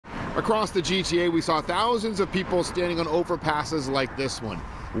Across the GTA, we saw thousands of people standing on overpasses like this one,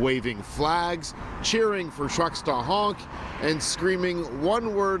 waving flags, cheering for trucks to honk, and screaming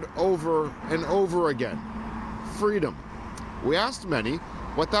one word over and over again: freedom. We asked many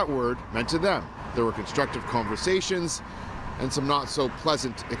what that word meant to them. There were constructive conversations and some not so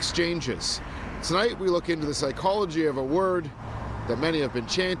pleasant exchanges. Tonight we look into the psychology of a word that many have been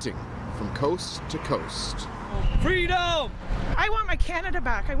chanting from coast to coast. Freedom! I want my Canada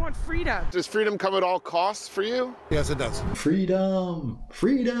back. I want freedom. Does freedom come at all costs for you? Yes, it does. Freedom,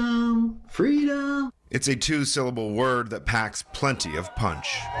 freedom, freedom. It's a two-syllable word that packs plenty of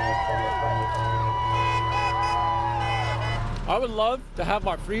punch. I would love to have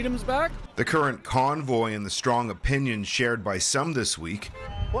my freedoms back. The current convoy and the strong opinions shared by some this week.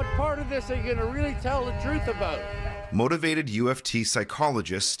 What part of this are you going to really tell the truth about? Motivated UFT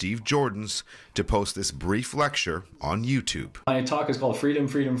psychologist Steve Jordans to post this brief lecture on YouTube. My talk is called Freedom,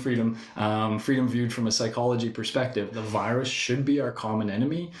 Freedom, Freedom. Freedom viewed from a psychology perspective. The virus should be our common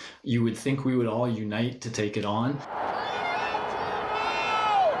enemy. You would think we would all unite to take it on.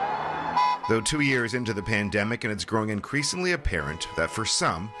 Though 2 years into the pandemic, and it's growing increasingly apparent that for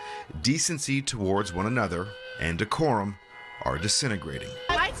some, decency towards one another and decorum are disintegrating.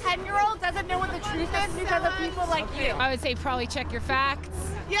 My 10-year-old doesn't know what the truth is because of people like you. I would say probably check your facts.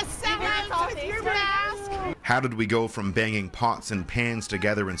 Yes, someone with your mask. How did we go from banging pots and pans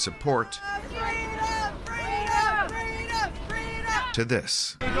together in support Freedom, freedom, freedom, freedom. to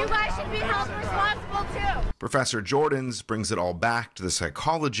this? You guys should be held responsible too. Professor Jordans brings it all back to the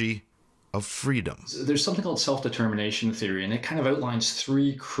psychology of freedom. There's something called self-determination theory, and it kind of outlines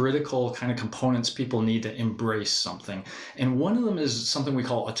three critical kind of components people need to embrace something. And one of them is something we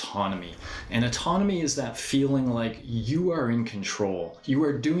call autonomy. And autonomy is that feeling like you are in control. You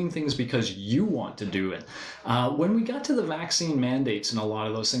are doing things because you want to do it. When we got to the vaccine mandates and a lot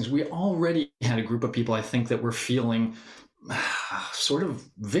of those things, we already had a group of people, I think, that were feeling sort of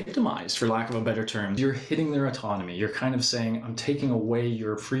victimized, for lack of a better term. You're hitting their autonomy. You're kind of saying, I'm taking away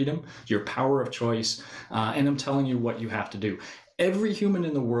your freedom, your power of choice, and I'm telling you what you have to do. Every human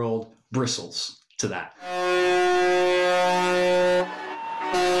in the world bristles to that.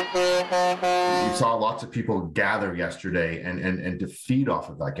 We saw lots of people gather yesterday and to feed off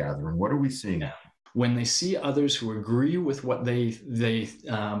of that gathering. What are we seeing? Yeah. When they see others who agree with what they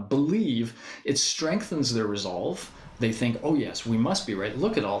believe, it strengthens their resolve. They think, oh yes, we must be right.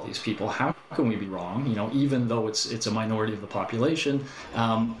 Look at all these people. How can we be wrong? You know, even though it's a minority of the population.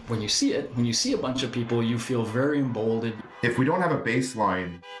 When you see it, when you see a bunch of people, you feel very emboldened. If we don't have a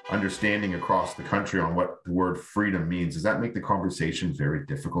baseline understanding across the country on what the word freedom means, does that make the conversation very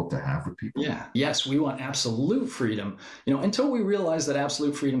difficult to have with people? Yeah. Yes, we want absolute freedom, you know, until we realize that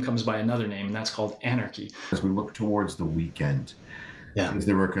absolute freedom comes by another name, and that's called anarchy. As we look towards the weekend, Yeah. is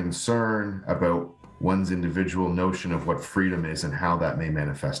there a concern about one's individual notion of what freedom is and how that may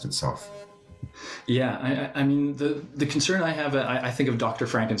manifest itself? Yeah, I mean, the concern I have, I think of Dr.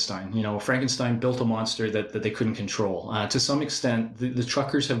 Frankenstein. You know, Frankenstein built a monster that they couldn't control. To some extent, the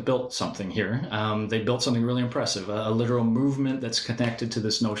truckers have built something here. They built something really impressive, a literal movement that's connected to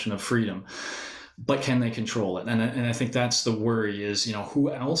this notion of freedom. But can they control it? And I think that's the worry is, you know,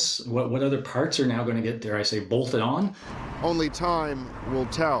 who else, what other parts are now going to get, dare I say, bolted on? Only time will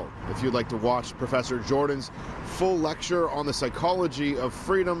tell. If you'd like to watch Professor Jordans' full lecture on the psychology of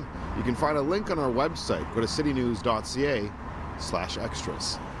freedom, you can find a link on our website. Go to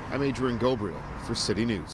citynews.ca/extras. I'm Adrian Gobriel for City News.